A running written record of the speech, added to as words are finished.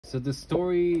So the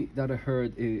story that I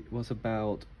heard, it was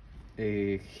about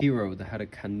a hero that had a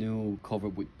canoe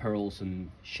covered with pearls and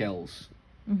shells.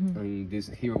 And this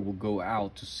hero would go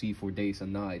out to sea for days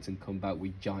and nights and come back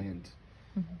with giant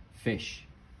fish.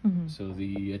 So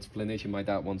the explanation my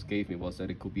dad once gave me was that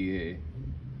it could be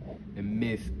a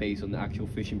myth based on the actual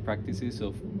fishing practices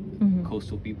of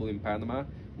coastal people in Panama.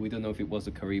 We don't know if it was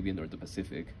the Caribbean or the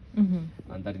Pacific.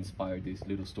 And that inspired this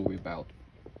little story about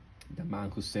the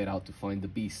man who set out to find the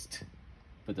beast.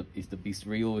 But is the beast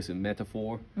real? Is it a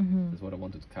metaphor? That's what I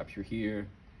wanted to capture here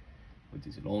with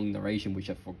this long narration, which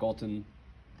I've forgotten.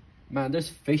 Man, there's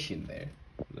fish in there.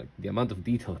 Like the amount of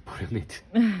detail I put in it.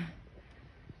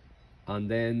 And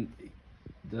then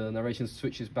the narration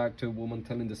switches back to a woman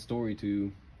telling the story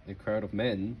to a crowd of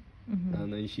men.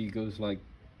 And then she goes like,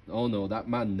 oh no, that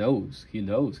man knows. He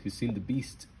knows. He's seen the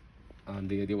beast. And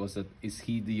the idea was that, is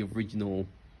he the original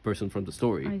person from the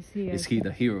story? I see. Is he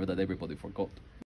the hero that everybody forgot?